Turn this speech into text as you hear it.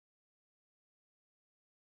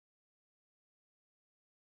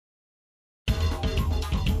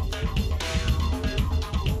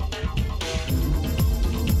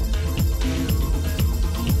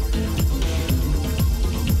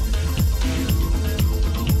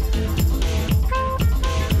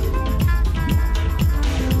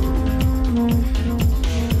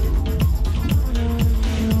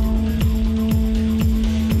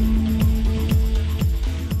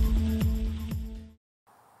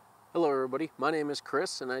everybody, my name is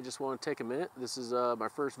Chris and I just want to take a minute. This is my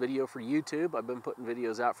first video for YouTube. I've been putting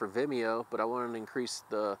videos out for Vimeo, but I wanted to increase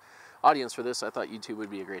the audience for this. I thought YouTube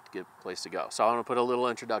would be a great good place to go. So I want to put a little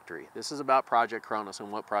introductory. This is about Project Chronos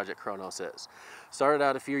and what Project Chronos is. Started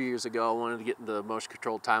out a few years ago. I wanted to get into motion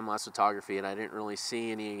controlled time-lapse photography and I didn't really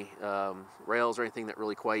see any rails or anything that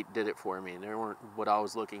really quite did it for me, and they weren't what I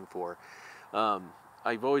was looking for.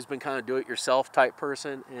 I've always been kind of do-it-yourself type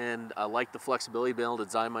person, and I like the flexibility, being able to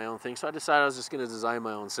design my own thing, so I decided I was just going to design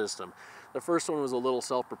my own system. The first one was a little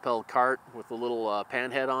self-propelled cart with a little pan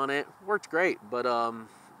head on it. Worked great, but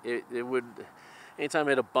it would, anytime I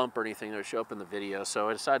hit a bump or anything, it would show up in the video, so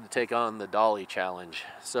I decided to take on the dolly challenge.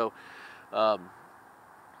 So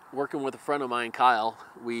working with a friend of mine, Kyle,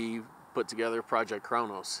 we put together Project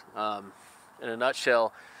Chronos. In a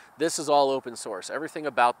nutshell, this is all open source. Everything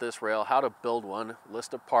about this rail, how to build one,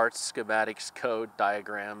 list of parts, schematics, code,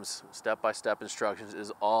 diagrams, step-by-step instructions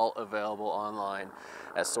is all available online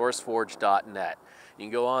at sourceforge.net. You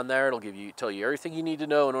can go on there, it'll tell you everything you need to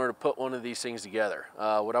know in order to put one of these things together.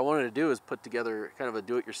 What I wanted to do is put together kind of a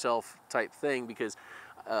do-it-yourself type thing, because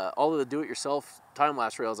all of the do-it-yourself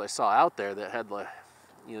time-lapse rails I saw out there that had the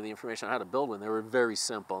information on how to build one, they were very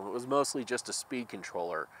simple. And it was mostly just a speed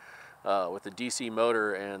controller. With a DC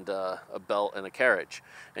motor and a belt and a carriage,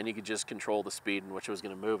 and you could just control the speed in which it was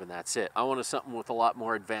going to move, and that's it. I wanted something with a lot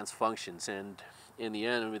more advanced functions, and in the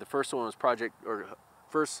end, the first one was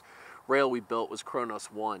first rail we built was Chronos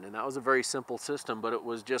 1, and that was a very simple system, but it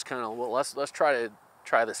was just kind of, well, let's try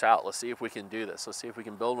this out. Let's see if we can do this. Let's see if we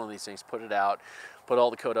can build one of these things, put it out, put all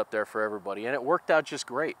the code up there for everybody, and it worked out just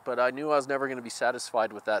great. But I knew I was never going to be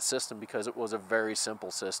satisfied with that system because it was a very simple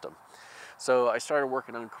system. So I started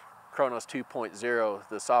working on Chronos 2.0,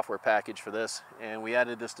 the software package for this, and we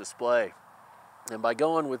added this display. And by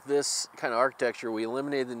going with this kind of architecture, we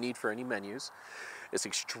eliminated the need for any menus. It's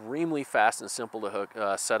extremely fast and simple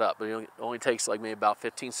to set up. It only takes like maybe about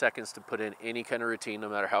 15 seconds to put in any kind of routine, no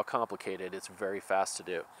matter how complicated. It's very fast to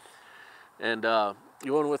do. And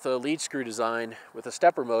going with a lead screw design with a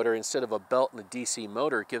stepper motor instead of a belt and a DC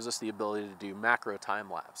motor, it gives us the ability to do macro time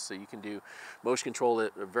lapse. So you can do motion control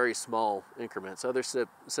at very small increments. Other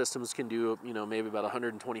systems can do maybe about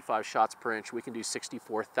 125 shots per inch. We can do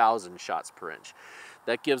 64,000 shots per inch.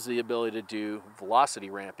 That gives the ability to do velocity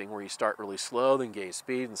ramping, where you start really slow, then gain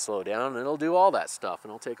speed and slow down, and it'll do all that stuff. And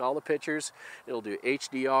it'll take all the pictures. It'll do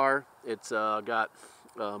HDR. It's got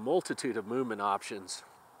a multitude of movement options.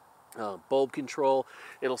 Bulb control.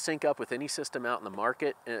 It'll sync up with any system out in the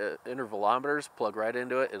market. Intervalometers, plug right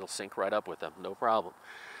into it. It'll sync right up with them, no problem.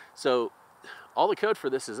 So all the code for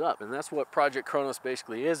this is up, and that's what Project Chronos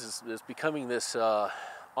basically is becoming this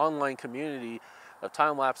online community of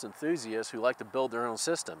time-lapse enthusiasts who like to build their own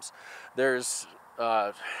systems. There's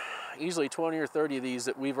easily 20 or 30 of these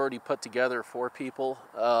that we've already put together for people.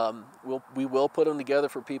 We will put them together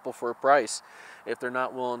for people for a price if they're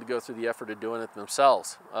not willing to go through the effort of doing it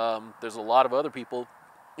themselves. There's a lot of other people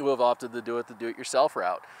who have opted to do it the do-it-yourself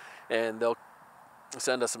route, and they'll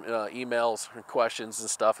send us some emails and questions and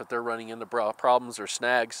stuff if they're running into problems or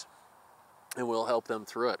snags, and we'll help them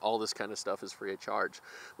through it. All this kind of stuff is free of charge.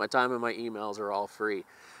 My time and my emails are all free.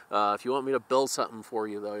 If you want me to build something for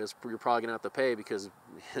you, though, you're probably gonna have to pay, because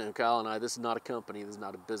Kyle and I, this is not a company, this is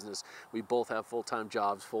not a business. We both have full-time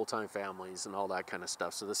jobs, full-time families, and all that kind of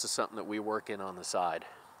stuff. So this is something that we work in on the side.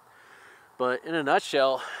 But in a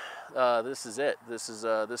nutshell, this is it. This is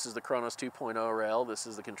the Chronos 2.0 rail. This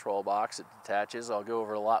is the control box. It detaches. I'll go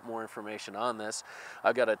over a lot more information on this.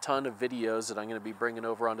 I've got a ton of videos that I'm going to be bringing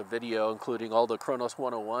over onto video, including all the Chronos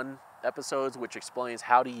 101 episodes, which explains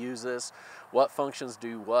how to use this, what functions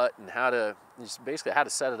do what, and basically how to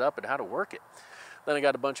set it up and how to work it. Then I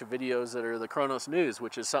got a bunch of videos that are the Chronos News,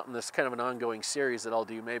 which is something that's kind of an ongoing series that I'll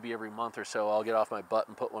do maybe every month or so. I'll get off my butt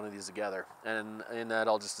and put one of these together. And in that,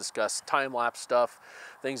 I'll just discuss time-lapse stuff,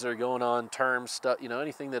 things that are going on, terms, stuff,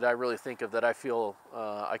 anything that I really think of that I feel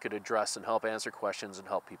I could address and help answer questions and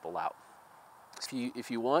help people out. If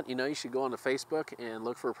you want, you should go onto Facebook and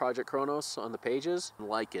look for Project Chronos on the pages and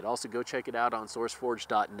like it. Also, go check it out on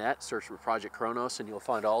sourceforge.net, search for Project Chronos, and you'll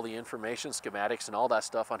find all the information, schematics, and all that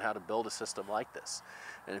stuff on how to build a system like this.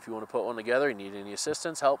 And if you want to put one together, you need any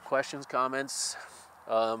assistance, help, questions, comments,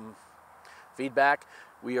 feedback,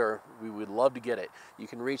 we would love to get it. You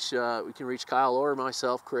can reach Kyle or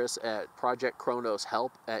myself, Chris, at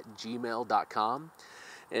projectchronoshelp@gmail.com.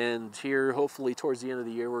 And here, hopefully towards the end of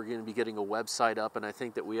the year, we're going to be getting a website up, and I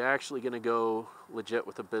think that we're actually going to go legit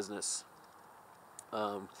with a business.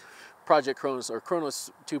 Project Chronos, or Chronos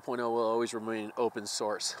 2.0, will always remain open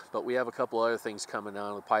source, but we have a couple other things coming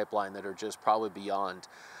down the pipeline that are just probably beyond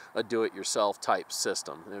a do-it-yourself type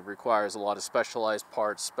system. It requires a lot of specialized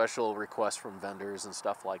parts, special requests from vendors and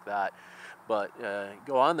stuff like that. But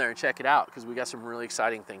go on there and check it out, because we got some really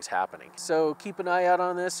exciting things happening. So keep an eye out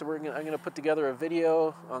on this. I'm going to put together a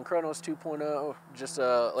video on Chronos 2.0, just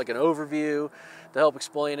like an overview to help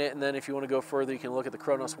explain it. And then if you want to go further, you can look at the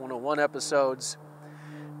Chronos 101 episodes.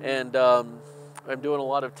 And I'm doing a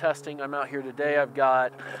lot of testing. I'm out here today. I've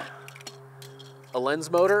got a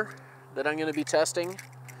lens motor that I'm going to be testing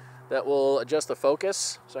that will adjust the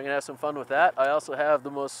focus. So I'm going to have some fun with that. I also have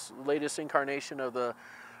the latest incarnation of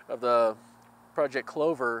the Project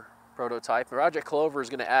Clover prototype. Project Clover is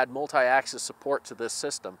going to add multi-axis support to this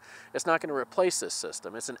system. It's not going to replace this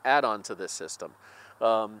system. It's an add-on to this system.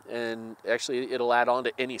 And actually, it'll add on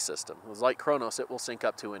to any system. It was like Chronos, it will sync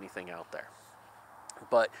up to anything out there.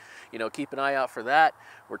 But, you know, keep an eye out for that.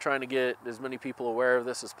 We're trying to get as many people aware of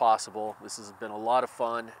this as possible. This has been a lot of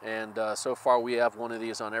fun, and so far we have one of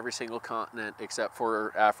these on every single continent except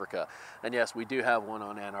for Africa. And yes, we do have one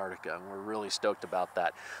on Antarctica, and we're really stoked about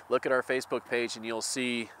that. Look at our Facebook page and you'll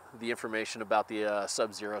see the information about the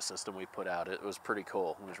Sub-Zero system we put out. It was pretty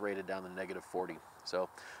cool. It was rated down to -40. So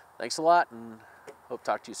thanks a lot, and hope to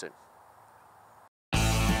talk to you soon.